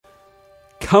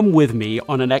come with me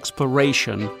on an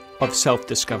exploration of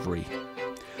self-discovery.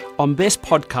 On this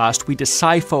podcast, we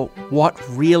decipher what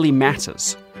really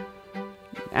matters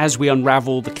as we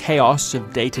unravel the chaos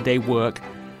of day-to-day work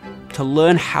to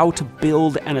learn how to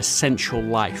build an essential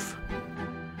life.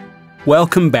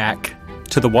 Welcome back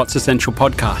to the What's Essential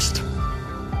podcast.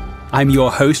 I'm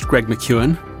your host, Greg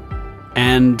McKeown,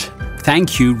 and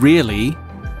thank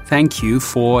you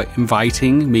for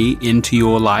inviting me into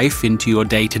your life, into your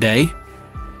day-to-day.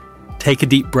 Take a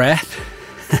deep breath.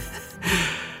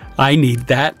 I need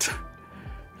that.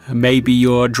 Maybe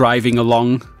you're driving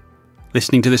along,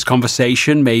 listening to this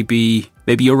conversation. Maybe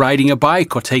you're riding a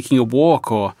bike or taking a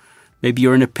walk, or maybe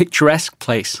you're in a picturesque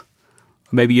place.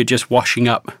 Or maybe you're just washing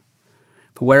up.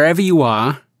 But wherever you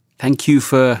are, thank you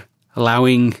for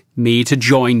allowing me to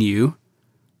join you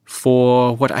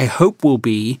for what I hope will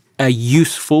be a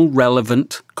useful,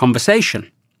 relevant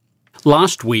conversation.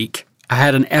 Last week, I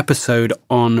had an episode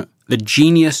on the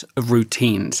genius of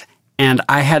routines, and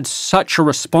I had such a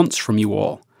response from you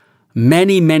all.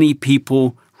 Many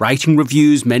people writing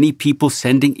reviews, many people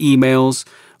sending emails,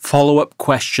 follow-up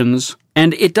questions.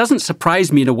 And it doesn't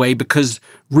surprise me in a way because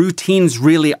routines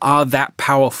really are that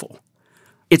powerful.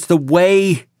 It's the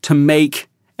way to make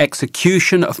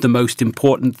execution of the most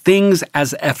important things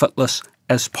as effortless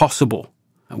as possible.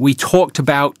 We talked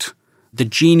about the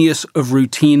genius of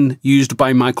routine used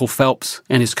by Michael Phelps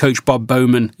and his coach Bob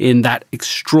Bowman in that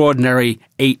extraordinary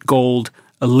 8-gold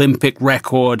Olympic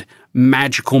record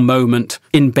magical moment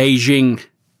in Beijing.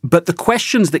 But the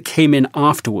questions that came in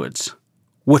afterwards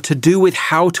were to do with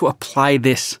how to apply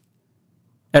this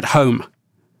at home,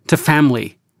 to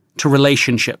family, to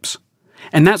relationships.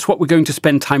 And that's what we're going to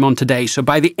spend time on today. So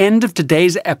by the end of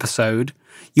today's episode,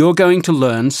 you're going to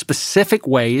learn specific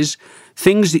ways,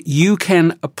 things that you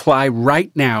can apply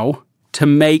right now to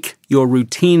make your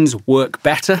routines work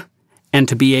better and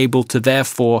to be able to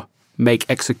therefore make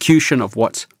execution of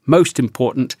what's most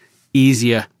important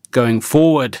easier going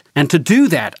forward. And to do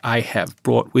that, I have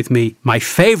brought with me my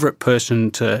favorite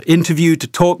person to interview, to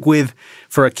talk with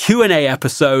for a Q&A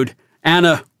episode.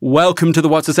 Anna, welcome to the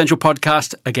What's Essential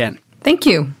podcast again. Thank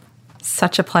you.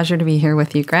 Such a pleasure to be here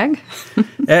with you, Greg.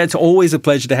 It's always a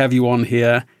pleasure to have you on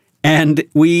here. And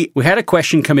we had a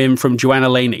question come in from Joanna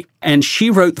Laney, and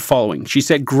she wrote the following. She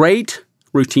said, "Great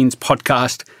routines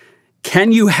podcast.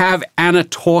 Can you have Anna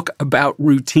talk about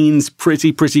routines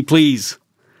pretty please?"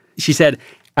 She said,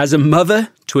 "As a mother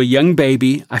to a young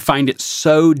baby, I find it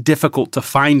so difficult to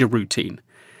find a routine.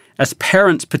 As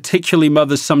parents, particularly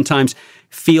mothers, sometimes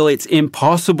feel it's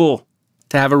impossible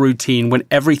to have a routine when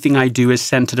everything I do is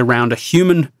centered around a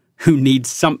human who needs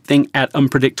something at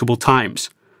unpredictable times."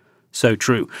 So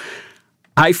true.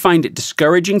 I find it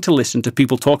discouraging to listen to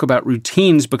people talk about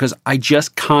routines because I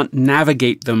just can't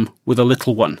navigate them with a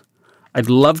little one. I'd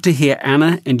love to hear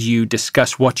Anna and you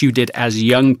discuss what you did as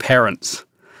young parents.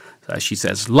 So she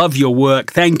says, "Love your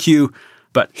work. Thank you."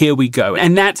 But here we go.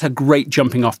 And that's a great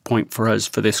jumping off point for us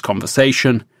for this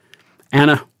conversation.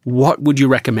 Anna, what would you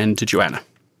recommend to Joanna?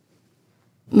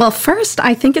 Well, first,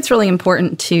 I think it's really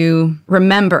important to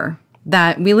remember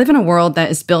that we live in a world that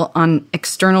is built on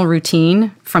external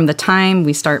routine from the time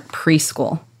we start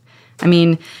preschool. I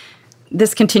mean,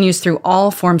 this continues through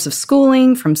all forms of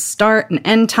schooling, from start and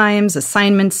end times,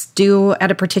 assignments due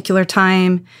at a particular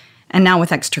time, and now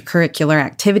with extracurricular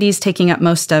activities taking up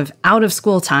most of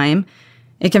out-of-school time,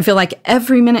 it can feel like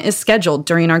every minute is scheduled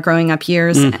during our growing up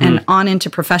years and on into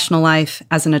professional life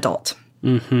as an adult.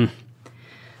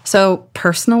 So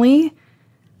personally,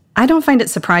 I don't find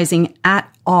it surprising at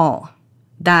all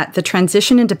that the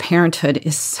transition into parenthood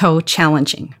is so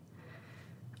challenging.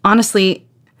 Honestly,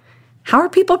 how are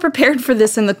people prepared for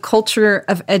this in the culture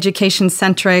of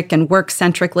education-centric and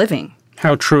work-centric living?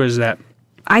 How true is that?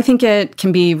 I think it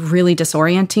can be really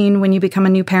disorienting when you become a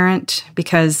new parent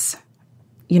because,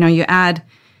 you add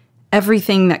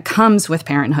everything that comes with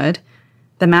parenthood,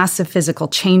 the massive physical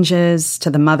changes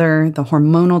to the mother, the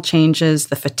hormonal changes,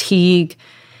 the fatigue,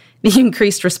 the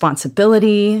increased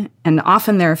responsibility, and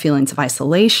often there are feelings of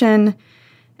isolation,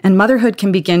 and motherhood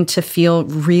can begin to feel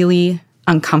really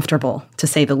uncomfortable, to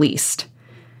say the least.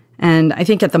 And I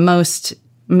think at the most,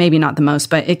 maybe not the most,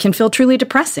 but it can feel truly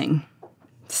depressing.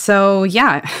 So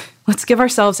yeah, let's give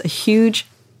ourselves a huge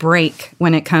break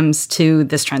when it comes to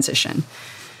this transition.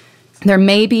 There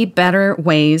may be better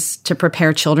ways to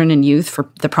prepare children and youth for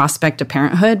the prospect of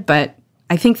parenthood, but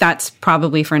I think that's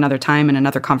probably for another time and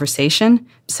another conversation.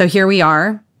 So here we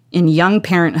are in young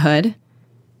parenthood,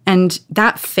 and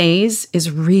that phase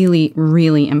is really,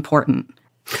 really important.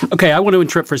 Okay, I want to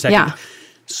interrupt for a second. Yeah.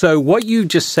 So what you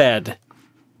just said,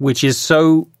 which is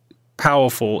so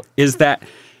powerful, is that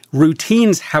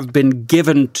routines have been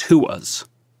given to us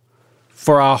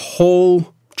for our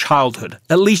whole childhood,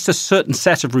 at least a certain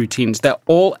set of routines. They're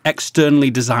all externally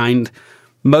designed,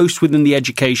 most within the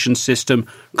education system,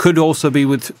 could also be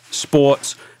with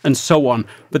sports and so on,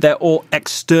 but they're all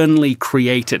externally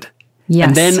created. Yes.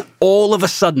 And then all of a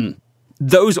sudden,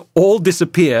 those all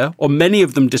disappear, or many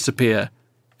of them disappear,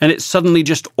 and it's suddenly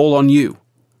just all on you.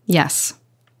 Yes.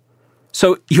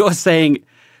 So you're saying,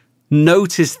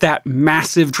 notice that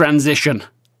massive transition.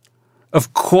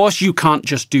 Of course you can't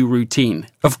just do routine.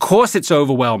 Of course it's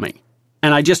overwhelming.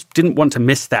 And I just didn't want to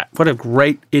miss that. What a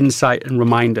great insight and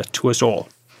reminder to us all.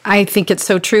 I think it's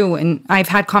so true. And I've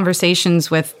had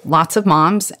conversations with lots of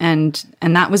moms, and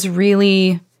that was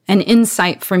really an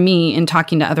insight for me in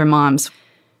talking to other moms.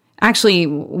 Actually,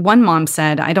 one mom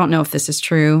said, I don't know if this is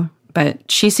true,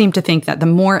 but she seemed to think that the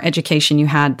more education you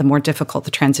had, the more difficult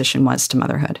the transition was to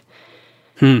motherhood.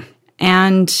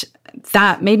 And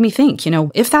that made me think,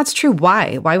 if that's true,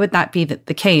 why? Why would that be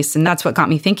the case? And that's what got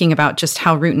me thinking about just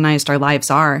how routinized our lives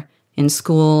are in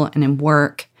school and in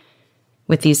work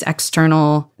with these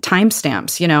external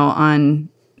timestamps, on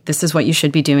this is what you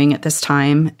should be doing at this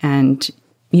time, and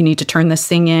you need to turn this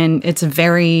thing in. It's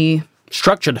very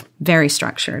structured. Very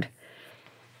structured.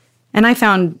 And I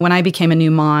found when I became a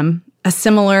new mom, a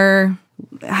similar,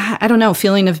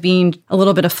 feeling of being a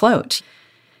little bit afloat.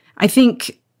 I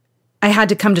think I had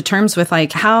to come to terms with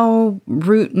how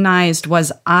routinized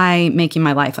was I making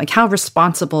my life? How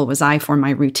responsible was I for my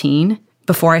routine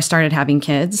before I started having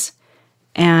kids?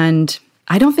 And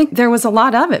I don't think there was a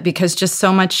lot of it, because just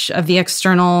so much of the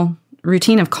external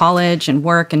routine of college and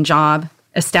work and job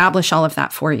establish all of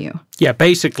that for you. Yeah,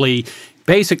 basically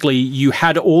you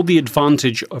had all the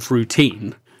advantage of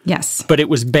routine. Yes. But it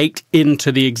was baked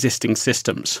into the existing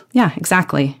systems. Yeah,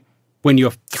 exactly. When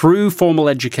you're through formal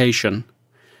education,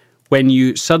 when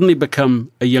you suddenly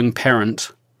become a young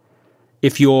parent,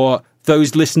 if you're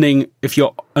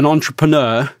an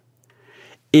entrepreneur,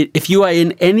 if you are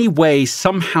in any way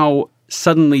somehow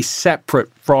suddenly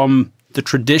separate from the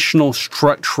traditional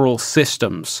structural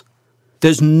systems,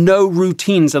 there's no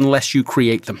routines unless you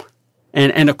create them.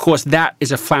 And of course, that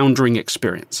is a floundering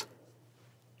experience.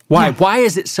 Why? Yeah. Why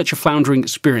is it such a floundering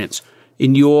experience?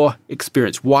 In your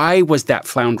experience, why was that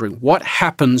floundering? What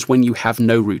happens when you have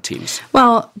no routines?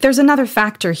 Well, there's another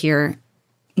factor here.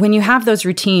 When you have those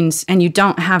routines and you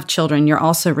don't have children, you're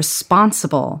also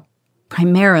responsible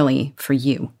primarily for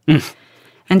you.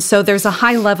 And so there's a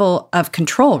high level of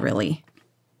control, really,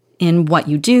 in what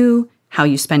you do, how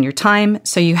you spend your time.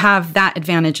 So you have that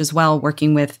advantage as well,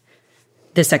 working with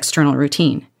this external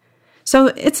routine. So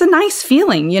it's a nice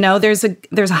feeling, there's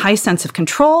a high sense of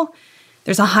control.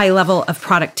 There's a high level of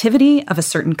productivity of a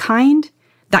certain kind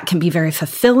that can be very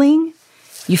fulfilling.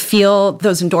 You feel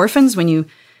those endorphins when you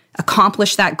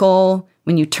accomplish that goal,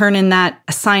 when you turn in that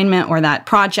assignment or that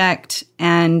project,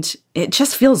 and it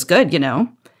just feels good,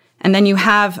 And then you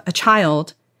have a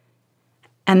child,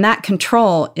 and that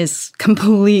control is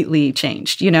completely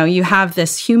changed. You have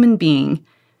this human being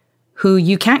who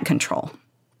you can't control.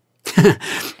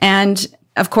 And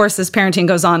of course, as parenting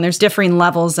goes on, there's differing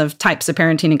levels of types of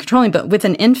parenting and controlling. But with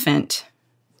an infant,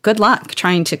 good luck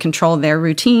trying to control their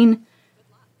routine,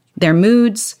 their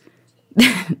moods,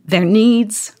 their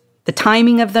needs, the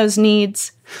timing of those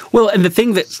needs. Well, and the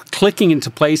thing that's clicking into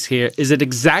place here is at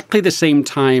exactly the same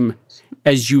time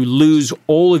as you lose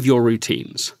all of your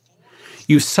routines,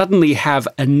 you suddenly have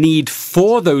a need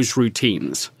for those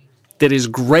routines that is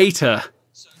greater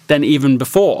than even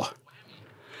before.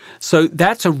 So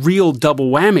that's a real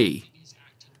double whammy,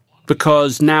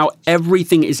 because now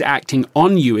everything is acting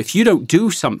on you. If you don't do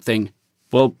something,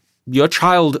 well, your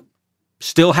child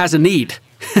still has a need.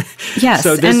 Yes,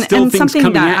 so there's still and things something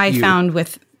coming that at I you. found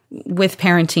with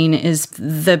parenting is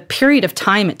the period of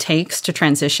time it takes to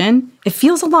transition. It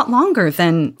feels a lot longer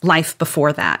than life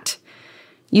before that.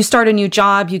 You start a new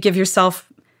job, you give yourself,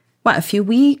 a few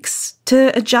weeks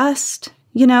to adjust,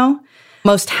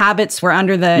 Most habits were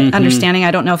under the understanding, I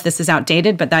don't know if this is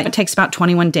outdated, but that it takes about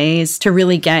 21 days to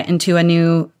really get into a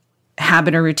new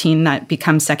habit or routine that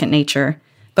becomes second nature.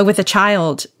 But with a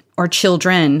child or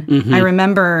children, I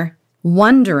remember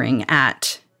wondering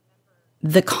at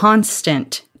the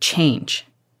constant change.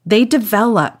 They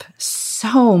develop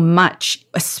so much,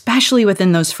 especially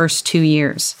within those first 2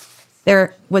 years.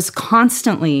 There was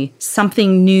constantly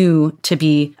something new to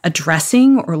be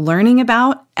addressing or learning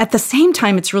about. At the same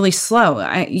time, it's really slow.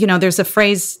 There's a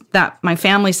phrase that my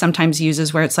family sometimes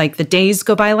uses where it's like the days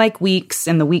go by like weeks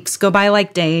and the weeks go by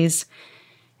like days.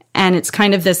 And it's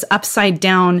kind of this upside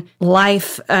down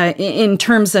life in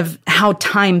terms of how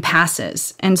time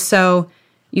passes. And so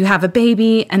you have a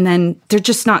baby and then they're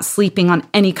just not sleeping on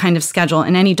any kind of schedule.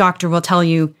 And any doctor will tell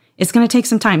you it's going to take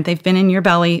some time. They've been in your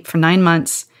belly for 9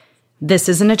 months. This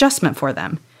is an adjustment for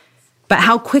them. But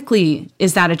how quickly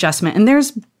is that adjustment? And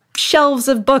there's shelves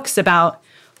of books about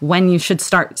when you should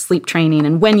start sleep training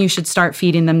and when you should start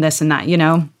feeding them this and that,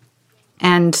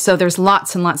 And so there's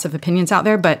lots and lots of opinions out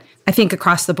there. But I think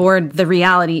across the board, the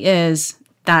reality is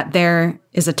that there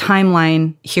is a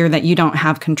timeline here that you don't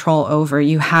have control over.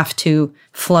 You have to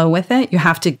flow with it. You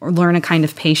have to learn a kind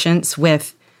of patience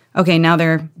with, okay, now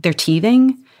they're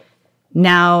teething.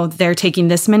 Now they're taking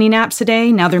this many naps a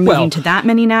day. Now they're moving to that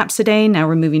many naps a day. Now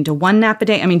we're moving to 1 nap a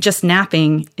day. I mean, just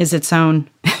napping is its own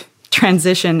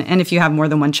transition. And if you have more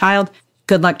than one child,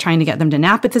 good luck trying to get them to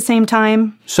nap at the same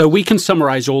time. So we can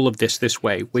summarize all of this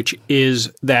way, which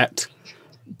is that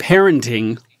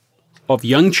parenting of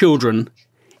young children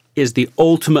is the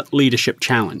ultimate leadership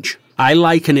challenge. I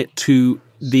liken it to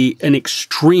an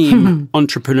extreme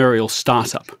entrepreneurial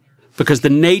startup, because the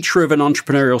nature of an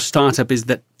entrepreneurial startup is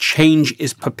that change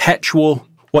is perpetual.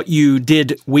 What you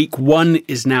did week 1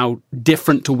 is now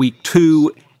different to week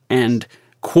 2 and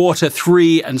quarter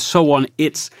 3 and so on.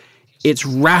 It's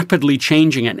rapidly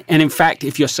changing. And in fact,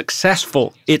 if you're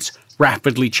successful, it's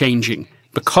rapidly changing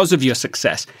because of your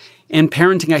success. And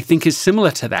parenting, I think, is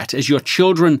similar to that. As your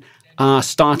children are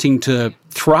starting to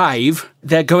thrive,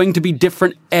 they're going to be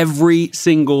different every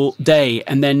single day.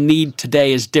 And their need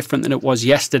today is different than it was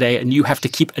yesterday. And you have to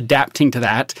keep adapting to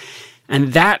that.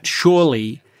 And that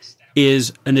surely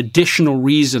is an additional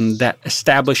reason that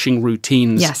establishing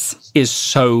routines is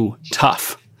so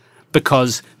tough.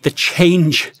 Because the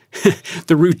change,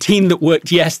 the routine that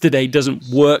worked yesterday doesn't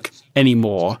work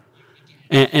anymore.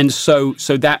 And so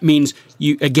that means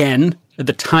you, again, at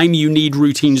the time you need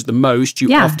routines the most, you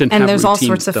often have routines the least. And there's all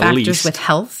sorts of factors with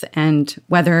health and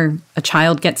whether a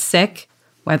child gets sick,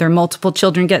 whether multiple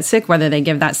children get sick, whether they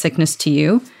give that sickness to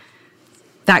you.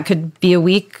 That could be a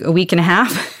week and a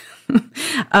half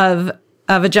of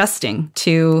adjusting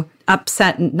to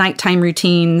upset nighttime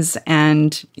routines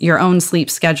and your own sleep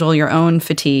schedule, your own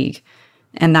fatigue.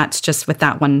 And that's just with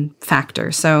that one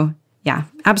factor. So, yeah,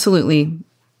 absolutely.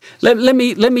 Let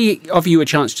me offer you a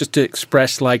chance just to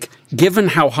express, given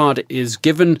how hard it is,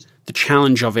 given the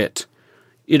challenge of it,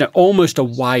 almost a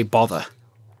why bother.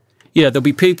 There'll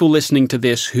be people listening to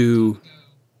this who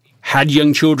had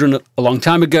young children a long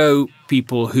time ago,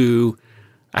 people who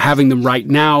are having them right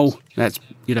now. That's,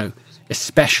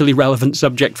 especially relevant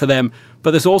subject for them.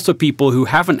 But there's also people who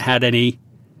haven't had any.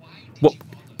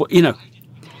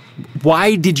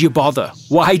 Why did you bother?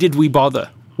 Why did we bother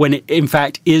when it, in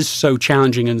fact, is so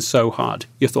challenging and so hard?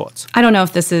 Your thoughts? I don't know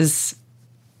if this is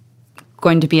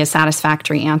going to be a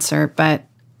satisfactory answer, but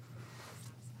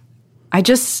I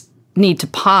just need to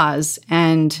pause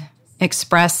and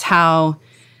express how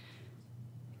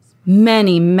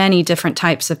many, many different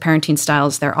types of parenting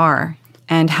styles there are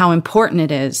and how important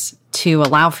it is to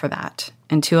allow for that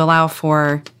and to allow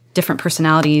for different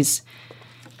personalities,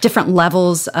 different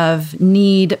levels of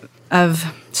need of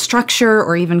structure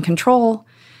or even control.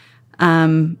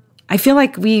 I feel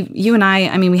like you and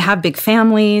I we have big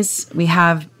families, we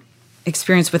have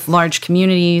experience with large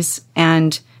communities,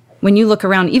 and when you look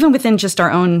around, even within just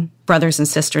our own brothers and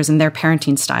sisters and their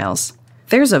parenting styles,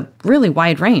 there's a really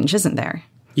wide range, isn't there?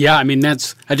 Yeah, I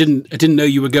didn't know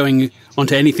you were going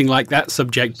onto anything like that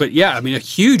subject, but yeah, a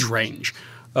huge range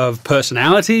of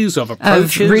personalities, of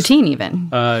approaches. Of routine even.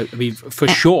 For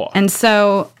sure. And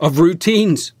so... Of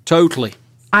routines, totally.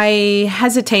 I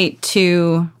hesitate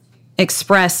to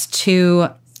express too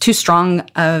strong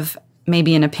of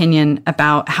maybe an opinion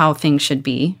about how things should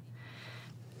be.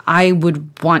 I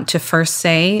would want to first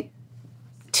say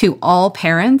to all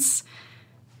parents,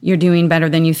 you're doing better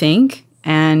than you think,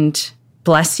 and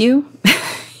bless you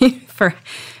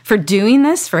for doing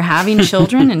this, for having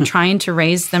children and trying to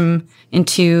raise them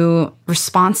into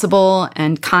responsible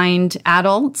and kind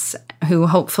adults who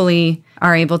hopefully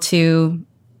are able to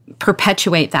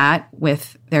perpetuate that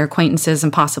with their acquaintances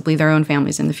and possibly their own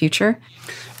families in the future.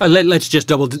 Let's just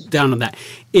double down on that.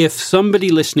 If somebody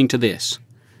listening to this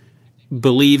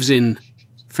believes in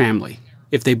family,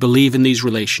 if they believe in these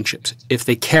relationships, if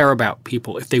they care about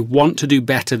people, if they want to do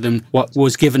better than what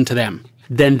was given to them,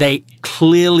 then they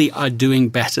clearly are doing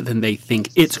better than they think.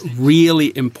 It's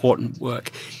really important work.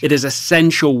 It is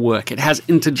essential work. It has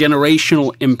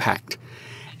intergenerational impact.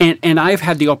 And I've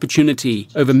had the opportunity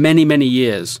over many, many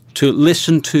years to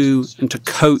listen to and to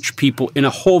coach people in a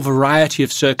whole variety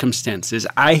of circumstances.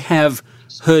 I have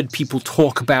heard people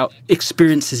talk about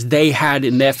experiences they had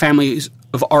in their families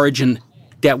of origin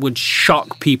that would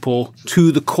shock people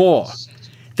to the core.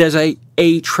 There's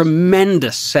a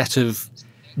tremendous set of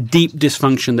deep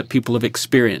dysfunction that people have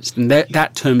experienced. And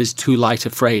that term is too light a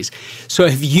phrase. So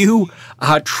if you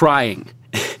are trying,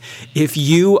 if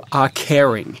you are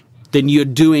caring, then you're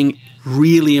doing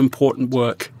really important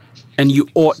work and you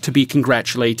ought to be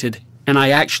congratulated. And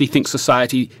I actually think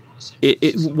society,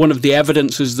 one of the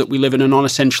evidences that we live in a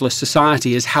non-essentialist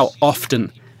society is how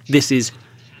often this is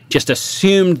just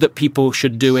assumed that people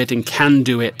should do it and can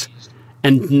do it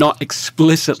and not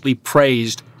explicitly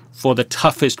praised for the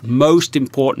toughest, most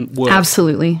important work.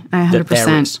 Absolutely. I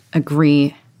 100%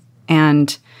 agree.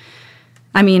 And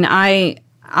I mean, I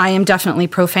am definitely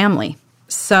pro-family.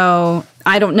 So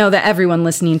I don't know that everyone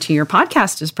listening to your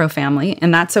podcast is pro-family,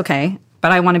 and that's okay.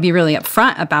 But I want to be really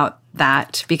upfront about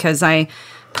that because I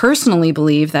personally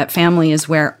believe that family is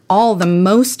where all the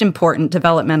most important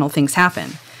developmental things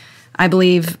happen. I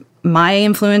believe my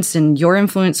influence and your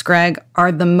influence, Greg,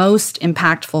 are the most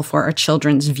impactful for our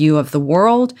children's view of the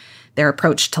world, their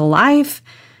approach to life,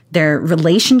 their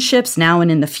relationships now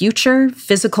and in the future,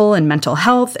 physical and mental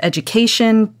health,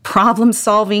 education, problem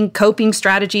solving, coping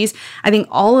strategies. I think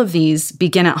all of these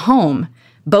begin at home,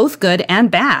 both good and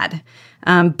bad,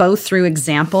 both through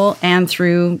example and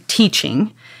through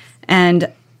teaching.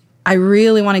 And I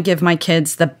really want to give my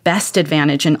kids the best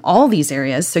advantage in all these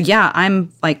areas. So yeah,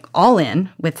 I'm like all in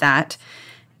with that.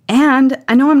 And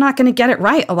I know I'm not going to get it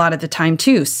right a lot of the time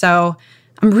too. So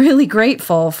I'm really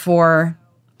grateful for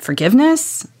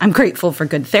forgiveness. I'm grateful for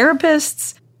good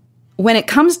therapists. When it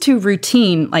comes to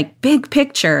routine, like big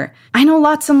picture, I know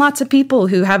lots and lots of people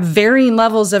who have varying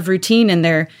levels of routine in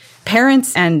their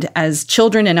parents and as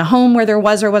children in a home where there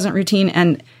was or wasn't routine.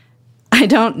 And I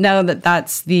don't know that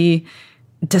that's the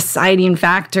deciding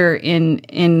factor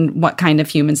in what kind of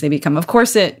humans they become. Of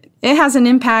course, it has an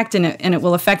impact and it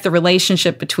will affect the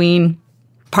relationship between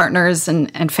partners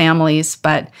and families,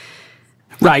 but...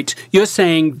 Right. You're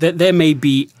saying that there may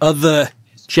be other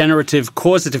generative,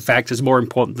 causative factors more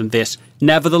important than this.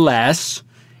 Nevertheless,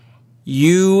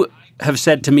 you have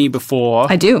said to me before...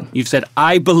 I do. You've said,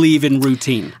 I believe in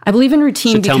routine. I believe in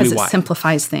routine because it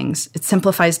simplifies things. It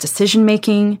simplifies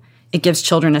decision-making. It gives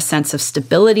children a sense of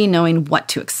stability, knowing what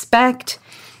to expect.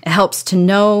 It helps to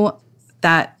know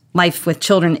that life with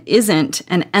children isn't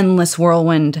an endless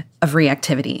whirlwind of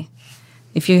reactivity.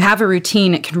 If you have a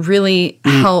routine, it can really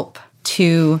help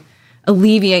to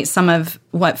alleviate some of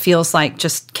what feels like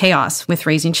just chaos with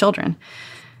raising children.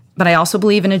 But I also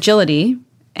believe in agility.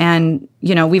 And,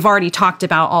 you know, we've already talked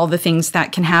about all the things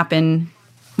that can happen.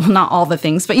 Well, not all the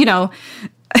things, but, you know,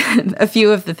 a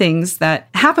few of the things that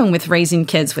happen with raising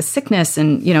kids with sickness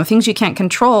and, you know, things you can't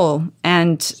control.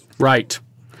 And right.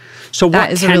 So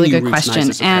that is a really good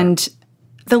question. And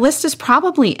the list is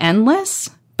probably endless,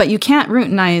 but you can't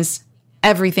routinize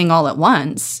everything all at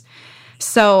once.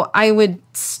 So I would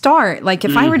start, like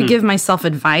if I were to give myself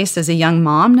advice as a young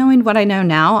mom, knowing what I know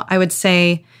now, I would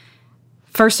say,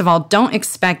 first of all, don't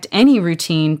expect any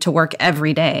routine to work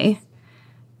every day.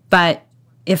 But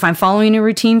if I'm following a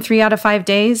routine 3 out of 5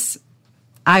 days,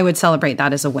 I would celebrate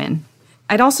that as a win.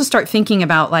 I'd also start thinking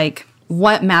about like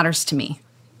what matters to me.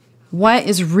 What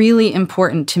is really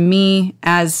important to me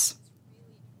as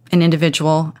an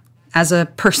individual, as a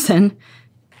person,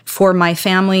 for my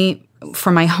family,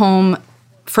 for my home.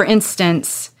 For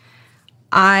instance,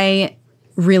 I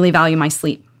really value my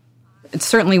sleep.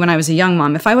 Certainly when I was a young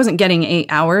mom, if I wasn't getting 8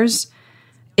 hours,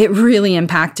 it really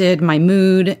impacted my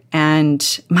mood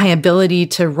and my ability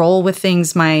to roll with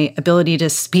things, my ability to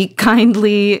speak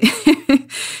kindly.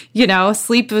 You know,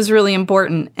 sleep was really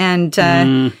important. And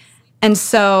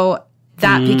so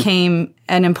that became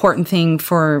an important thing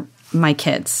for my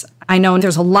kids. I know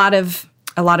there's a lot of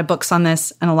books on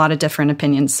this and a lot of different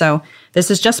opinions. So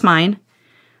this is just mine.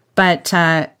 But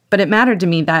it mattered to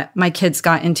me that my kids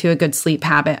got into a good sleep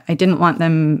habit. I didn't want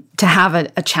them to have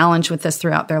a challenge with this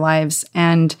throughout their lives.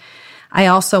 And I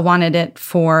also wanted it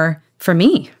for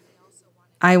me.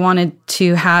 I wanted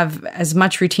to have as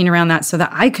much routine around that so that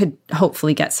I could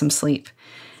hopefully get some sleep.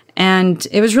 And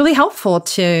it was really helpful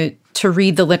to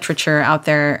read the literature out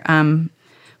there.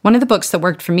 One of the books that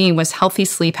worked for me was Healthy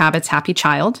Sleep Habits, Happy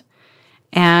Child.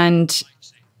 And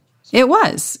it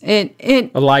was. It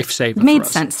a lifesaver. Made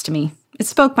sense to me. It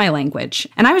spoke my language.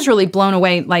 And I was really blown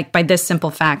away by this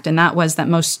simple fact, and that was that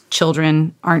most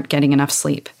children aren't getting enough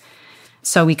sleep.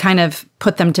 So we kind of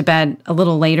put them to bed a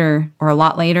little later or a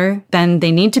lot later than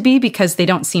they need to be because they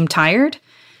don't seem tired.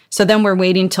 So then we're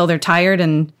waiting till they're tired,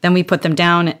 and then we put them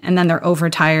down, and then they're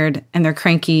overtired and they're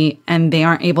cranky and they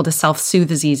aren't able to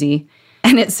self-soothe as easy.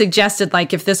 And it suggested,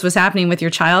 like, if this was happening with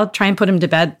your child, try and put him to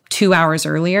bed 2 hours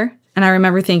earlier. And I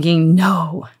remember thinking,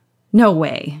 no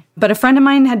way. But a friend of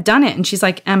mine had done it, and she's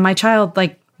like, and my child,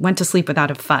 like, went to sleep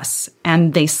without a fuss,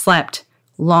 and they slept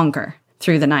longer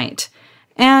through the night.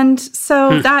 And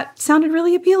so that sounded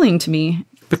really appealing to me.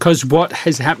 Because what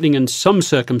is happening in some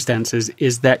circumstances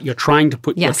is that you're trying to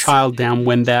put your child down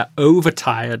when they're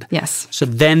overtired. Yes. So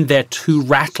then they're too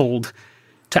rattled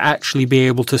to actually be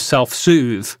able to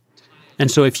self-soothe. And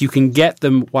so if you can get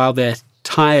them while they're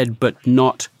tired but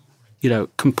not,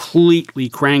 completely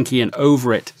cranky and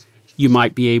over it, you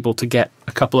might be able to get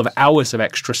a couple of hours of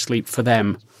extra sleep for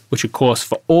them, which, of course,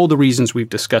 for all the reasons we've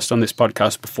discussed on this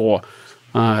podcast before,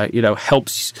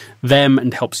 helps them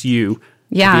and helps you.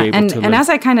 Yeah, and as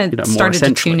I kind of started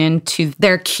to tune into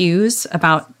their cues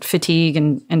about fatigue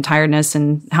and tiredness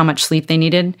and how much sleep they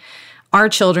needed, our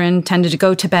children tended to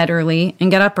go to bed early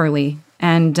and get up early.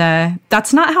 And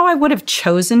that's not how I would have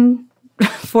chosen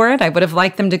for it. I would have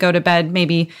liked them to go to bed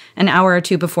maybe an hour or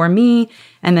two before me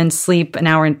and then sleep an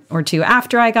hour or two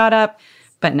after I got up.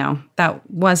 But no, that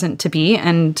wasn't to be.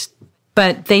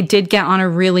 But they did get on a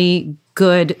really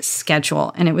good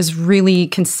schedule, and it was really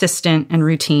consistent and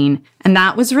routine. And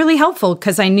that was really helpful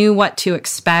because I knew what to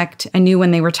expect. I knew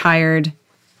when they were tired.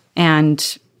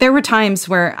 And there were times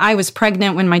where I was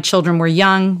pregnant when my children were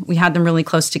young. We had them really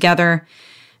close together.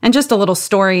 And just a little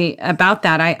story about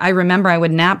that. I remember I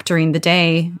would nap during the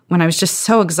day when I was just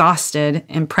so exhausted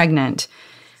and pregnant.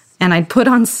 And I'd put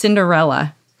on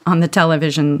Cinderella on the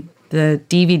television, the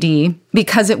DVD,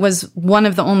 because it was one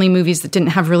of the only movies that didn't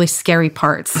have really scary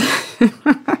parts.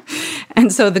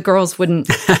 And so the girls wouldn't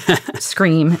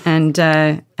scream and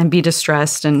be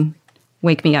distressed and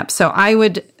wake me up. So I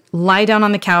would lie down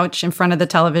on the couch in front of the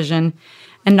television,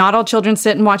 and not all children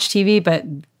sit and watch TV, but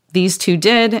these two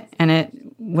did, and it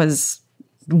was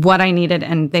what I needed,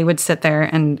 and they would sit there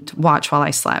and watch while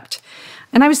I slept.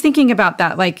 And I was thinking about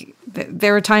that, like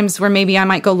there were times where maybe I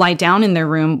might go lie down in their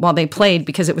room while they played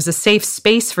because it was a safe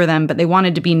space for them, but they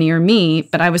wanted to be near me,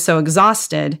 but I was so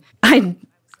exhausted, I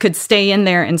could stay in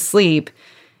there and sleep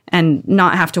and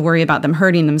not have to worry about them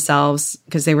hurting themselves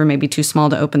because they were maybe too small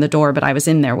to open the door, but I was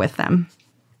in there with them.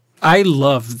 I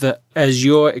love that as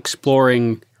you're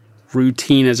exploring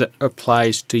routine as it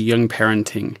applies to young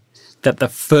parenting, that the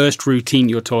first routine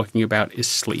you're talking about is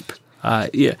sleep.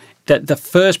 That the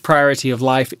first priority of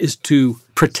life is to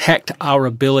protect our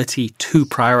ability to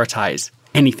prioritize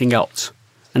anything else.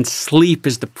 And sleep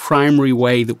is the primary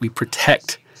way that we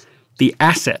protect the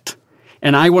asset.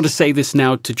 And I want to say this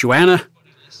now to Joanna.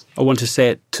 I want to say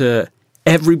it to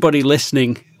everybody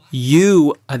listening.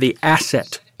 You are the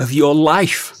asset of your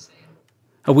life.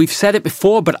 And we've said it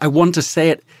before, but I want to say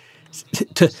it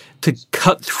to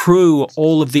cut through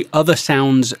all of the other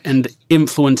sounds and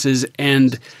influences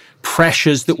and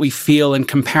pressures that we feel and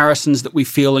comparisons that we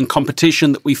feel and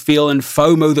competition that we feel and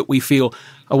FOMO that we feel.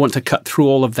 I want to cut through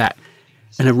all of that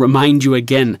and I remind you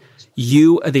again,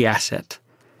 you are the asset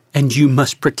and you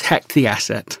must protect the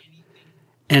asset.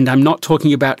 And I'm not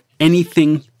talking about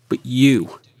anything but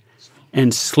you.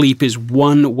 And sleep is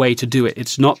one way to do it.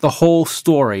 It's not the whole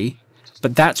story,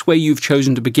 but that's where you've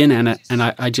chosen to begin, Anna, and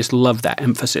I just love that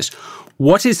emphasis.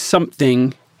 What is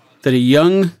something that a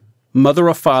young mother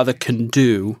or father can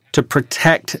do to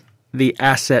protect the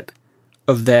asset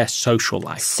of their social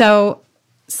life? So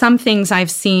some things I've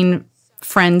seen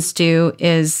friends do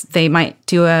is they might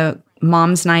do a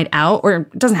mom's night out, or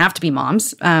it doesn't have to be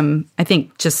moms. I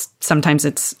think just sometimes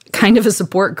it's kind of a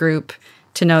support group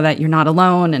to know that you're not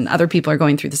alone and other people are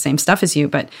going through the same stuff as you,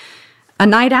 but a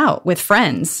night out with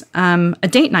friends, a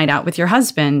date night out with your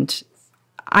husband.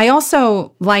 I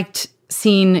also liked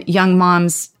seeing young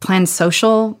moms plan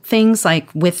social things like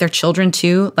with their children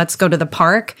too. Let's go to the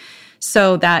park.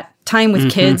 So that time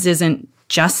with kids isn't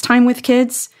just time with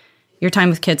kids. Your time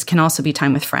with kids can also be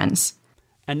time with friends.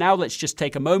 And now let's just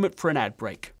take a moment for an ad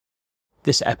break.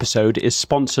 This episode is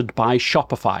sponsored by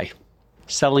Shopify.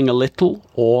 Selling a little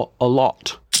or a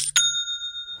lot.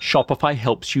 Shopify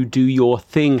helps you do your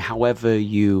thing however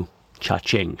you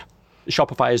cha-ching.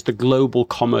 Shopify is the global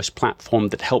commerce platform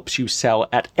that helps you sell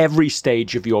at every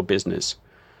stage of your business.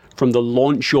 From the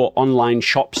launch your online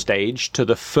shop stage to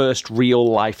the first real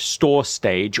life store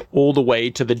stage, all the way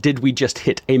to the did we just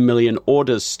hit 1 million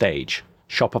orders stage.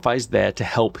 Shopify's there to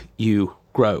help you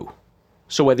grow.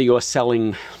 So whether you're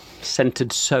selling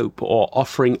scented soap or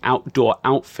offering outdoor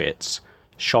outfits,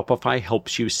 Shopify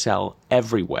helps you sell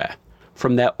everywhere.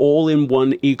 From their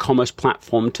all-in-one e-commerce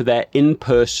platform to their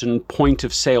in-person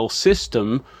point-of-sale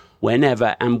system,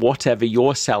 whenever and whatever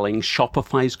you're selling,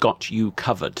 Shopify's got you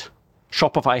covered.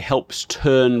 Shopify helps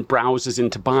turn browsers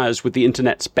into buyers with the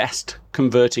internet's best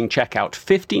converting checkout,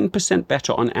 15%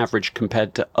 better on average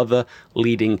compared to other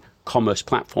leading commerce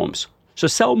platforms. So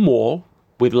sell more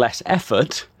with less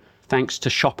effort thanks to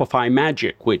Shopify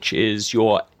Magic, which is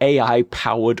your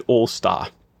AI-powered all-star.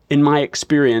 In my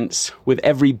experience with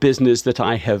every business that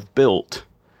I have built,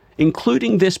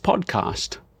 including this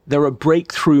podcast, there are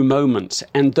breakthrough moments,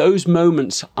 and those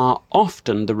moments are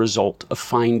often the result of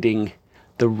finding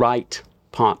the right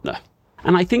partner.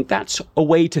 And I think that's a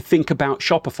way to think about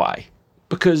Shopify,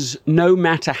 because no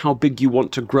matter how big you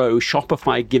want to grow,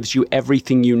 Shopify gives you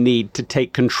everything you need to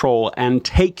take control and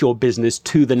take your business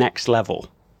to the next level.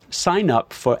 Sign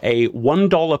up for a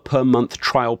 $1 per month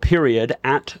trial period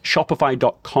at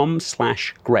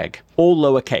shopify.com/Greg, all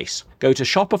lowercase. Go to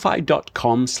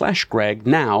shopify.com/Greg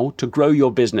now to grow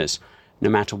your business, no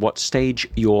matter what stage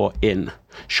you're in.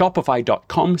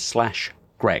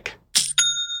 Shopify.com/Greg.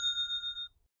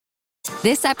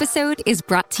 This episode is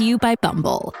brought to you by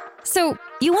Bumble. So,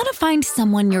 you want to find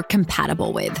someone you're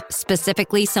compatible with,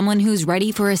 specifically someone who's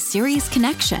ready for a serious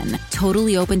connection,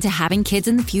 totally open to having kids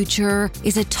in the future,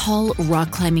 is a tall,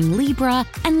 rock-climbing Libra,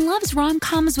 and loves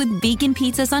rom-coms with vegan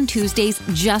pizzas on Tuesdays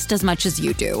just as much as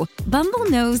you do. Bumble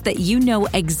knows that you know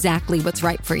exactly what's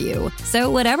right for you. So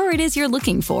whatever it is you're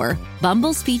looking for,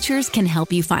 Bumble's features can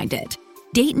help you find it.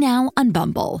 Date now on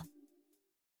Bumble.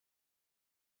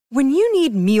 When you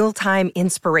need mealtime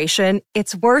inspiration,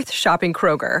 it's worth shopping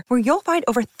Kroger, where you'll find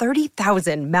over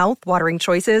 30,000 mouth-watering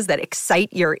choices that excite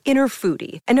your inner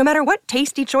foodie. And no matter what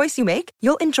tasty choice you make,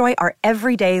 you'll enjoy our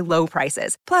everyday low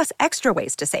prices, plus extra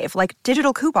ways to save, like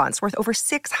digital coupons worth over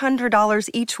 $600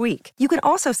 each week. You can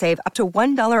also save up to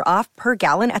 $1 off per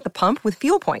gallon at the pump with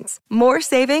fuel points. More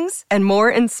savings and more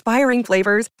inspiring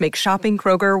flavors make shopping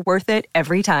Kroger worth it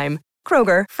every time.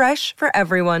 Kroger, fresh for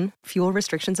everyone. Fuel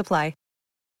restrictions apply.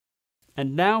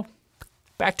 And now,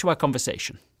 back to our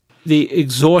conversation. The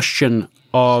exhaustion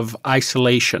of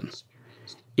isolation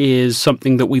is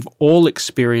something that we've all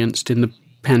experienced in the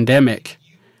pandemic.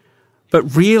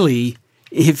 But really,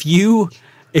 if you're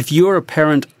a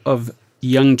parent of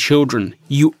young children,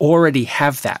 you already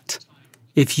have that.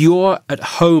 If you're at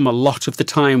home a lot of the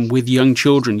time with young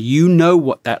children, you know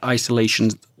what that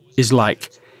isolation is like.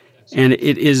 And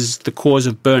it is the cause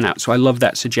of burnout. So I love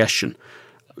that suggestion.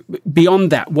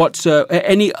 Beyond that, what's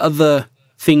any other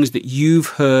things that you've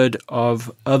heard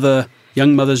of other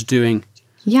young mothers doing?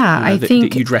 Yeah, I think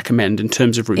that you'd recommend in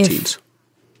terms of routines.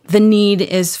 The need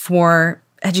is for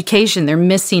education. They're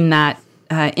missing that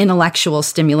intellectual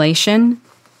stimulation.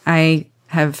 I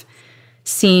have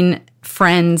seen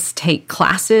friends take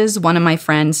classes. One of my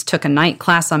friends took a night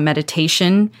class on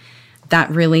meditation that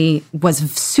really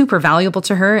was super valuable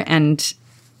to her, and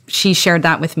she shared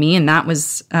that with me, and that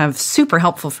was super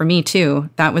helpful for me too.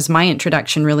 That was my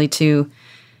introduction really to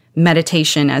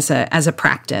meditation as a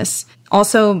practice.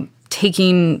 Also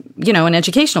taking, an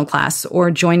educational class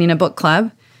or joining a book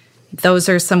club. Those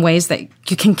are some ways that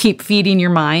you can keep feeding your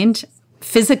mind.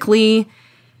 Physically,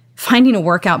 finding a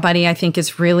workout buddy I think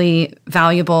is really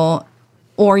valuable.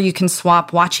 Or you can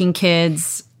swap watching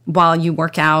kids while you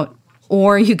work out.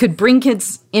 Or you could bring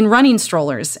kids in running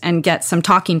strollers and get some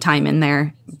talking time in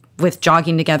there with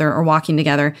jogging together or walking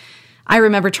together. I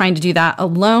remember trying to do that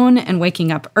alone and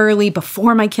waking up early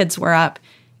before my kids were up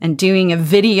and doing a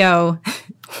video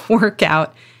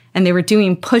workout, and they were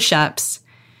doing push-ups.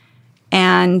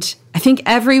 And I think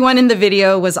everyone in the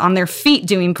video was on their feet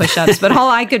doing push-ups, but all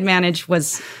I could manage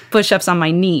was push-ups on my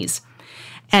knees.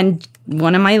 And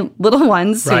one of my little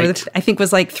ones, right, who I think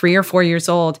was like 3 or 4 years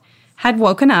old, had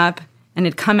woken up and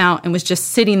had come out and was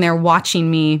just sitting there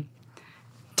watching me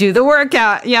do the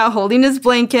workout. Yeah, holding his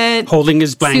blanket.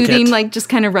 Soothing, like just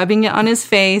kind of rubbing it on his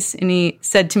face. And he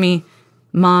said to me,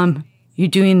 "Mom, you're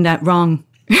doing that wrong."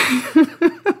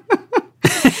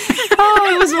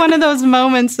 Oh, it was one of those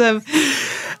moments of,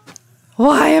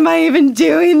 why am I even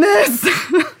doing this?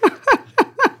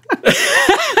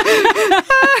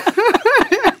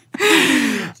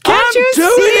 Can't you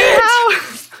see how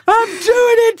I'm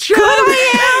doing it, John. good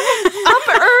I am? Up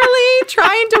early,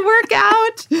 trying to work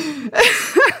out.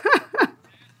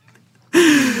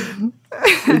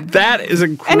 That is a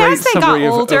great And as they got summary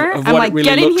older, of I'm what like, it really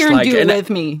get in looks here and like. do it with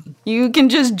me. You can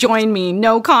just join me.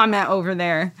 No comment over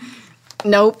there.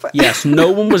 Nope. Yes,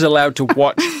 no one was allowed to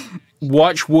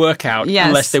watch workout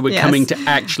unless they were coming to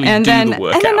actually do the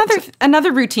workout. And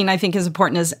another routine I think is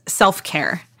important is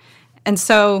self-care. And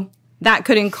so that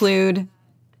could include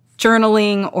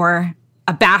journaling or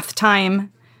a bath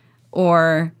time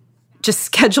or just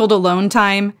scheduled alone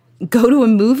time. Go to a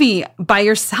movie by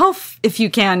yourself if you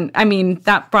can. I mean,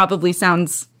 that probably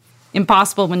sounds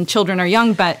impossible when children are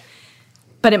young, but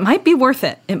it might be worth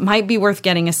it. It might be worth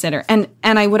getting a sitter. And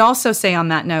I would also say on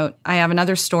that note, I have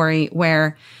another story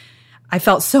where I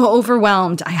felt so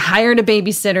overwhelmed. I hired a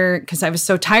babysitter because I was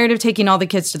so tired of taking all the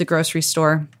kids to the grocery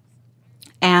store.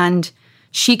 And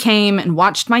she came and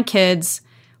watched my kids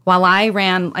while I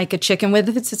ran like a chicken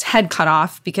with its head cut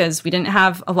off because we didn't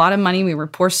have a lot of money. We were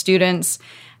poor students.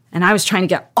 And I was trying to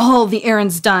get all the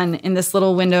errands done in this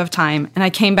little window of time. And I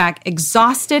came back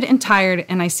exhausted and tired,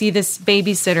 and I see this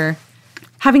babysitter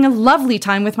having a lovely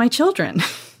time with my children.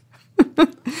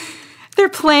 They're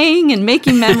playing and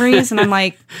making memories, and I'm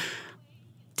like,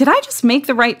 did I just make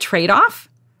the right trade-off?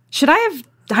 Should I have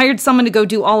hired someone to go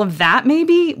do all of that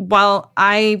maybe while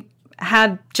I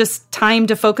had just time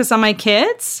to focus on my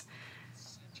kids?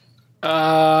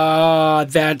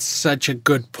 That's such a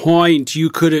good point. You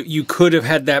could have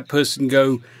had that person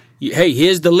go, hey,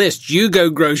 here's the list. You go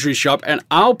grocery shop and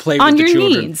I'll play with the children.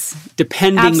 On your needs.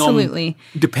 Depending Absolutely.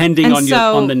 On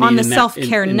the need on the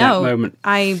self-care note,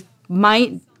 I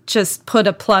might just put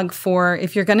a plug for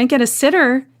if you're going to get a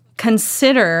sitter,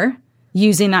 consider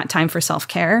using that time for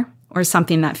self-care or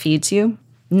something that feeds you,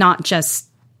 not just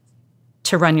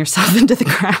to run yourself into the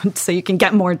ground so you can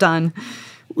get more done.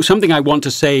 Something I want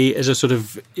to say as a sort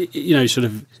of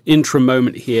intro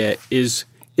moment here is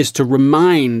to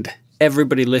remind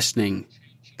everybody listening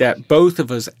that both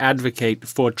of us advocate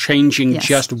for changing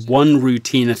just one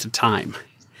routine at a time.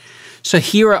 So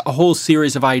here are a whole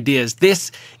series of ideas.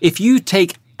 If you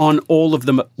take on all of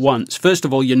them at once, first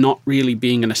of all, you're not really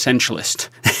being an essentialist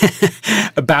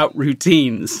about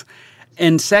routines.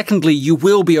 And secondly, you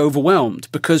will be overwhelmed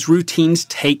because routines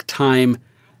take time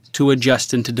to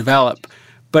adjust and to develop.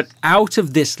 But out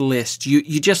of this list,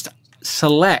 you just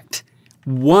select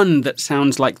one that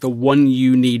sounds like the one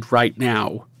you need right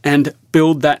now and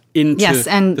build that into the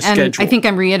schedule. And I think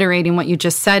I'm reiterating what you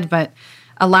just said, but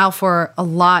allow for a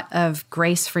lot of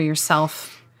grace for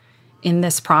yourself in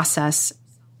this process.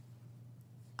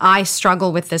 I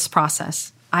struggle with this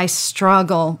process. I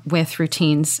struggle with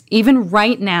routines. Even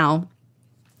right now,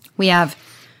 we have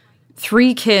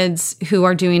 3 kids who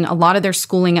are doing a lot of their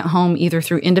schooling at home, either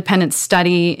through independent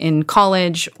study in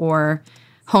college or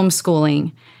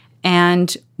homeschooling.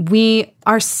 And we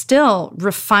are still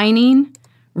refining,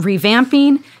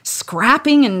 revamping,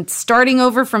 scrapping, and starting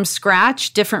over from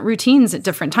scratch different routines at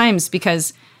different times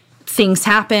because things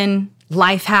happen,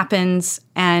 life happens,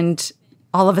 and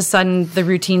all of a sudden the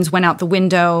routines went out the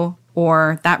window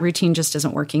or that routine just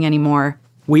isn't working anymore.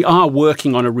 We are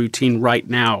working on a routine right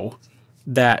now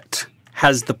that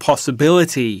has the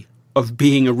possibility of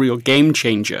being a real game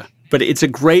changer. But it's a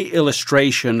great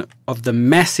illustration of the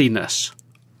messiness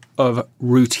of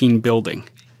routine building.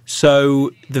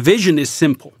 So the vision is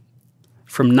simple.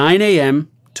 From 9 a.m.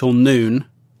 till noon,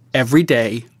 every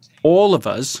day, all of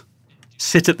us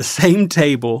sit at the same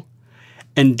table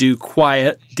and do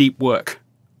quiet, deep work.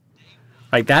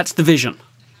 Right, that's the vision.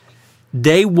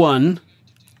 Day 1,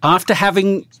 after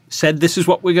having said this is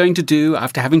what we're going to do,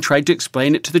 after having tried to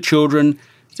explain it to the children,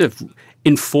 sort of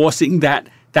enforcing that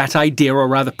idea, or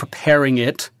rather preparing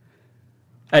it,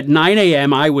 at 9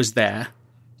 a.m. I was there.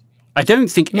 I don't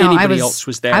think anybody else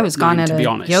was there. I was gone at to be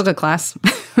honest. Yoga class.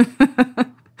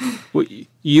 Well,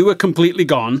 you were completely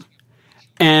gone.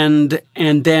 And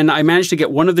then I managed to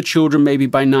get one of the children maybe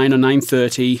by 9 or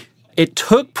 9:30. It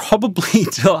took probably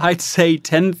till I'd say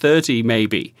 10:30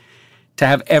 maybe to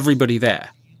have everybody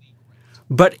there.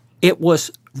 But it was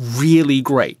really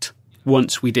great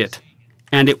once we did.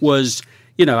 And it was,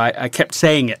 I kept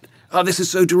saying it. Oh, this is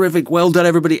so terrific. Well done,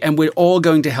 everybody. And we're all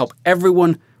going to help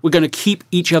everyone. We're going to keep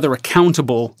each other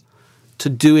accountable to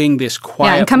doing this quiet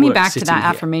work. Yeah, and coming back to that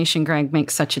affirmation, Greg,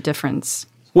 makes such a difference.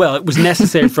 Well, it was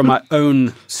necessary for my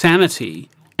own sanity.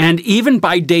 And even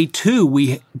by day 2,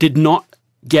 we did not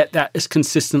get that as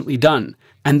consistently done.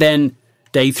 And then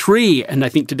day 3, and I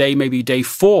think today maybe day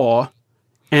 4,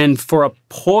 and for a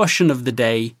portion of the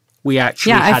day, we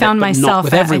actually had I found it, but myself not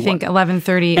with at, everyone. I think,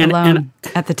 11:30 alone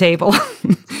at the table.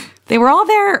 They were all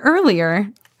there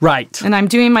earlier. Right. And I'm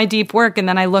doing my deep work, and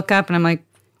then I look up, and I'm like,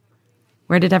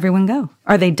 where did everyone go?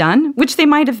 Are they done? Which they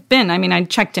might have been. I mean, I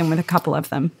checked in with a couple of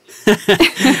them.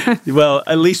 Well,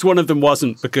 at least one of them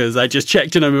wasn't, because I just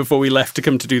checked in on them before we left to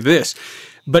come to do this.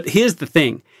 But here's the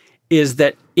thing, is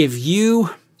that it's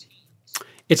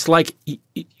like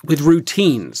with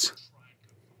routines.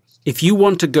 If you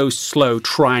want to go slow,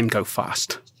 try and go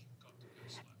fast.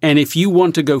 And if you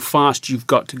want to go fast, you've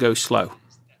got to go slow.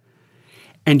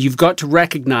 And you've got to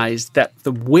recognize that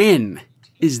the win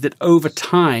is that over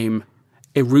time,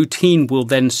 a routine will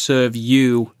then serve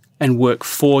you and work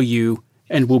for you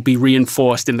and will be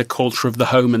reinforced in the culture of the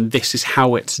home, and this is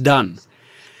how it's done.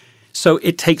 So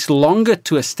it takes longer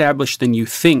to establish than you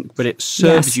think, but it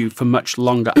serves you for much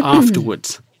longer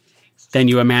afterwards than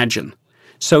you imagine.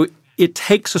 So it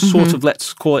takes a sort of,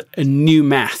 let's call it a new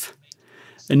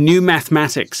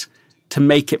mathematics to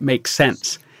make it make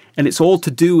sense. And it's all to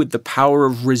do with the power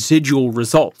of residual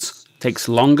results. Takes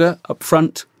longer up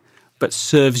front, but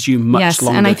serves you much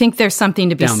longer. Yes, and I think there's something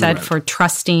to be said for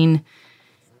trusting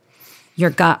your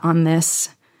gut on this,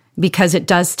 because it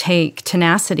does take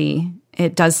tenacity.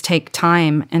 It does take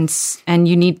time, and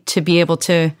you need to be able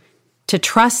to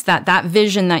trust that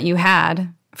vision that you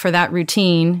had for that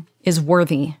routine is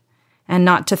worthy, and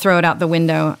not to throw it out the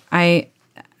window. I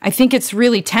think it's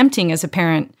really tempting as a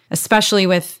parent, especially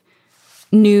with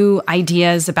new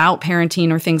ideas about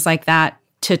parenting or things like that,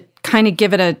 to kind of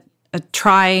give it a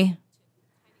try,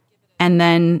 and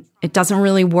then it doesn't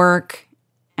really work,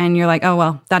 and you're like, oh,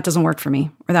 well, that doesn't work for me,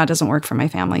 or that doesn't work for my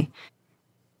family.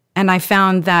 And I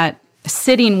found that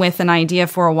sitting with an idea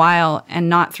for a while and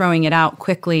not throwing it out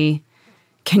quickly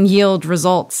can yield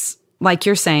results, like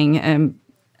you're saying.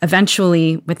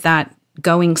 Eventually, with that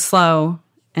going slow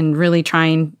and really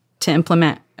trying to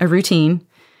implement a routine,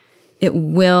 it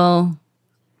will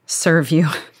serve you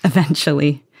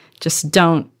eventually. Just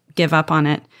don't give up on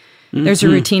it. Mm-hmm. There's a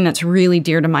routine that's really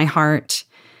dear to my heart,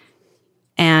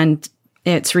 and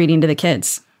it's reading to the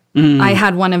kids. Mm. I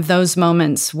had one of those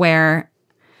moments where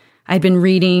I'd been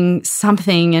reading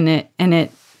something and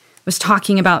it was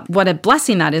talking about what a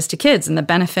blessing that is to kids and the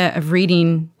benefit of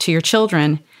reading to your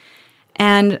children.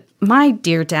 And my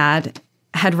dear dad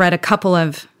had read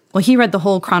he read the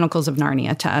whole Chronicles of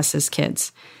Narnia to us as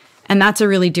kids. And that's a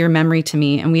really dear memory to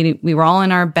me. And we were all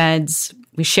in our beds,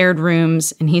 we shared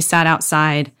rooms, and he sat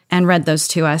outside and read those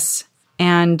to us.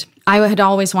 And I had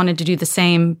always wanted to do the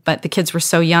same, but the kids were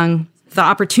so young. The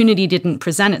opportunity didn't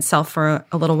present itself for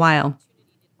a little while.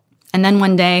 And then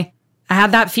one day, I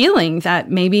had that feeling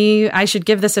that maybe I should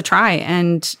give this a try.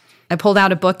 And I pulled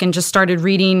out a book and just started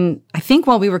reading, I think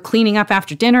while we were cleaning up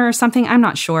after dinner or something. I'm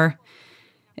not sure.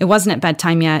 It wasn't at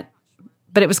bedtime yet.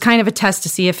 But it was kind of a test to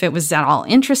see if it was at all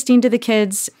interesting to the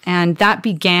kids. And that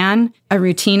began a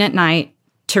routine at night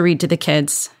to read to the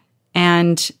kids.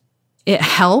 And it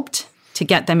helped to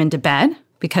get them into bed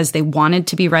because they wanted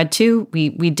to be read to.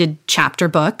 We did chapter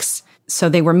books, so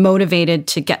they were motivated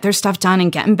to get their stuff done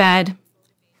and get in bed.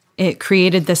 It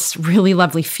created this really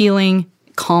lovely feeling,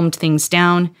 calmed things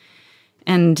down,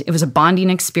 and it was a bonding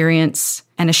experience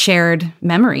and a shared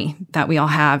memory that we all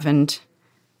have. And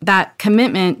that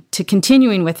commitment to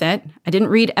continuing with it, I didn't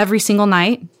read every single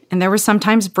night, and there were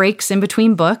sometimes breaks in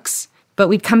between books, but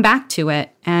we'd come back to it.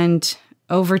 And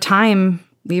over time,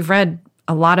 we've read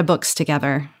a lot of books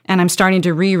together. And I'm starting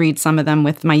to reread some of them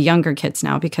with my younger kids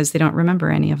now because they don't remember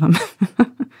any of them.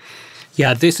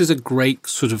 Yeah, this is a great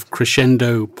sort of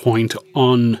crescendo point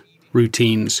on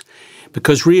routines,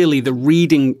 because really the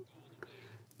reading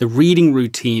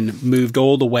routine moved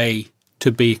all the way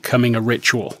to becoming a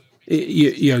ritual.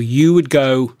 You would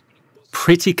go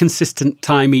pretty consistent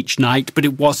time each night, but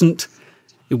it wasn't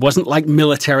like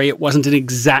military. It wasn't an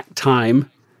exact time.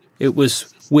 It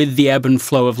was with the ebb and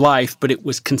flow of life, but it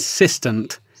was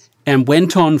consistent and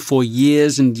went on for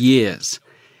years and years.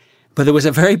 But there was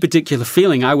a very particular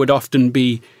feeling. I would often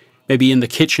be maybe in the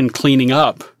kitchen cleaning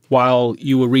up while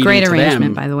you were reading to them. Great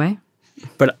arrangement, by the way.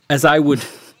 But as I would...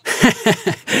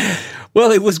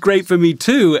 Well, it was great for me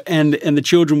too, and the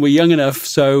children were young enough,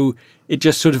 so it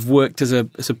just sort of worked as a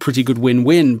pretty good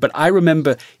win-win. But I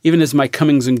remember, even as my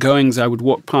comings and goings, I would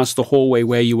walk past the hallway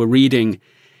where you were reading,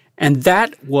 and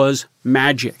that was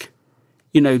magic.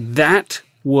 That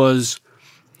was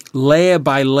layer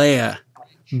by layer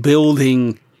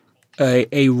building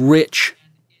a rich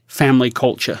family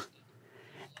culture.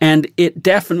 And it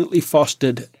definitely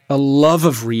fostered a love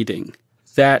of reading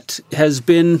that has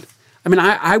been...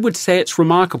 I would say it's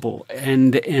remarkable,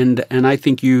 and I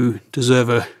think you deserve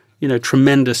a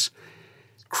tremendous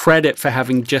credit for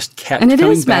having just kept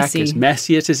coming back. Messy. As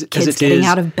messy as it is. Kids getting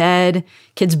out of bed,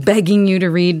 kids begging you to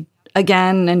read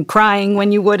again and crying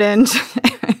when you wouldn't.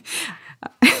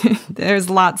 There's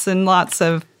lots and lots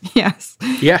of yes.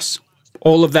 Yes,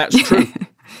 all of that's true,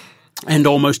 and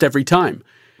almost every time.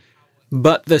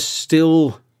 But there's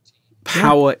still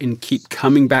power in keep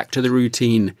coming back to the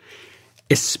routine.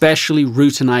 Especially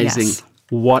routinizing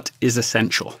what is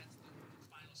essential.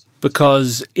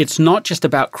 Because it's not just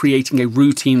about creating a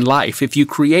routine life. If you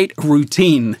create a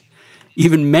routine,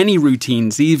 even many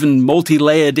routines, even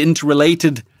multi-layered,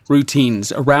 interrelated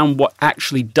routines around what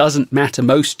actually doesn't matter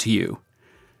most to you,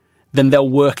 then they'll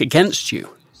work against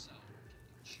you.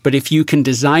 But if you can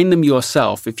design them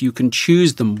yourself, if you can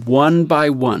choose them one by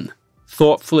one,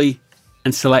 thoughtfully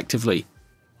and selectively,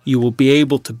 you will be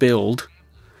able to build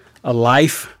a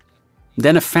life,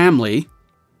 then a family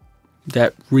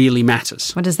that really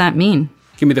matters. What does that mean?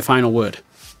 Give me the final word.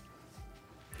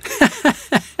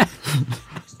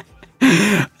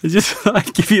 Just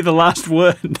like give you the last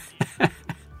word.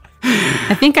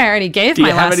 I think I already gave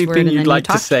my last word. Do you have anything you'd like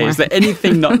to say? Is there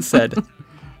anything not said?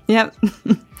 Yep.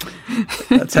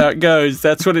 That's how it goes.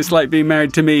 That's what it's like being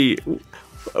married to me.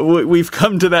 We've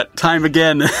come to that time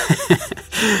again.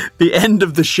 The end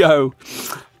of the show.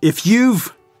 If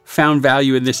you've found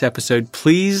value in this episode,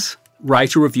 please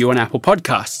write a review on Apple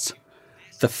Podcasts.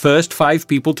 The first 5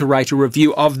 people to write a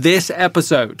review of this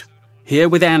episode, here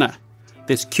with Anna,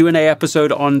 this Q&A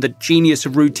episode on the genius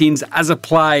of routines as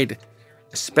applied,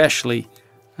 especially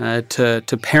to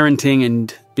parenting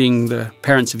and being the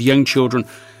parents of young children,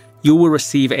 you will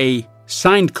receive a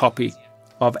signed copy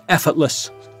of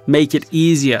Effortless. Make it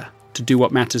easier to do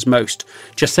what matters most.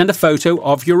 Just send a photo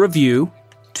of your review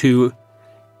to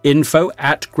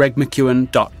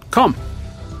info@gregmckeown.com.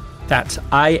 That's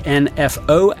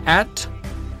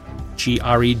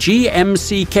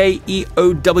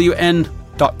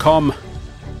info@gregmckeown.com.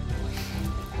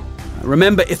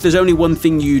 Remember, if there's only one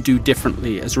thing you do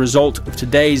differently as a result of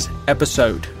today's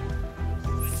episode,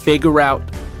 figure out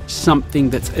something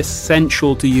that's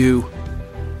essential to you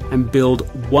and build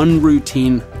one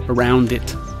routine around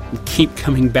it and keep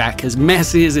coming back, as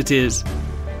messy as it is,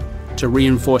 to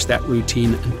reinforce that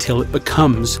routine until it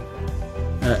becomes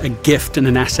a gift and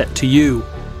an asset to you,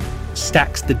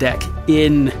 stacks the deck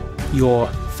in your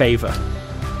favor.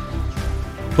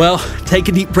 Well, take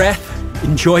a deep breath,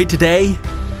 enjoy today,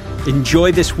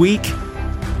 enjoy this week,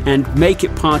 and make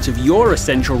it part of your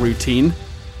essential routine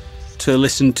to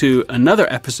listen to another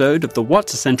episode of the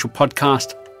What's Essential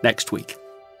podcast next week.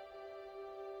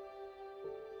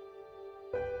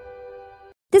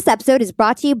 This episode is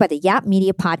brought to you by the Yap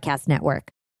Media Podcast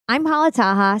Network. I'm Hala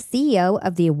Taha, CEO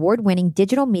of the award-winning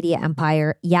digital media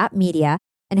empire, Yap Media,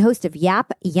 and host of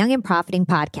Yap Young and Profiting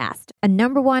Podcast, a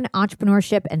 #1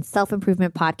 entrepreneurship and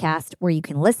self-improvement podcast where you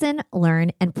can listen,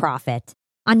 learn, and profit.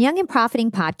 On Young and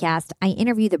Profiting Podcast, I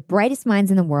interview the brightest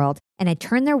minds in the world, and I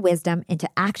turn their wisdom into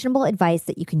actionable advice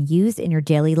that you can use in your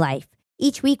daily life.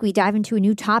 Each week, we dive into a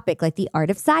new topic like the art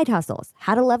of side hustles,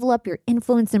 how to level up your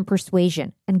influence and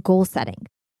persuasion, and goal setting.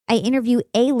 I interview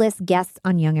A-list guests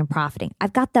on Young and Profiting.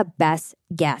 I've got the best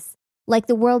guests, like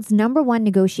the world's #1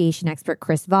 negotiation expert,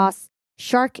 Chris Voss,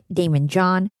 Shark Damon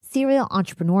John, serial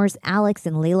entrepreneurs Alex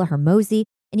and Layla Hermosi,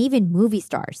 and even movie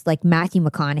stars like Matthew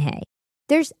McConaughey.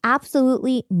 There's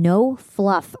absolutely no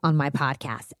fluff on my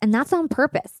podcast, and that's on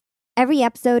purpose. Every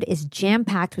episode is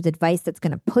jam-packed with advice that's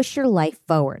going to push your life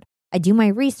forward. I do my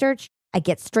research, I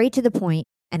get straight to the point,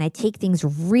 and I take things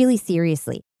really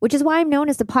seriously, which is why I'm known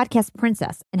as the podcast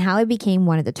princess and how I became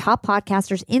one of the top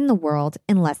podcasters in the world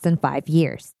in less than 5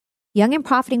 years. Young and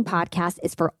Profiting Podcast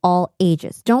is for all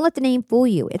ages. Don't let the name fool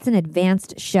you. It's an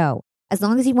advanced show. As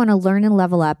long as you want to learn and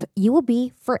level up, you will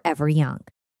be forever young.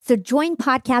 So join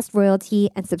podcast royalty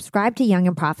and subscribe to Young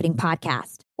and Profiting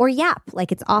Podcast, or YAP,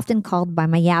 like it's often called by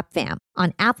my YAP fam,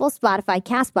 on Apple, Spotify,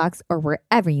 CastBox, or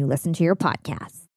wherever you listen to your podcasts.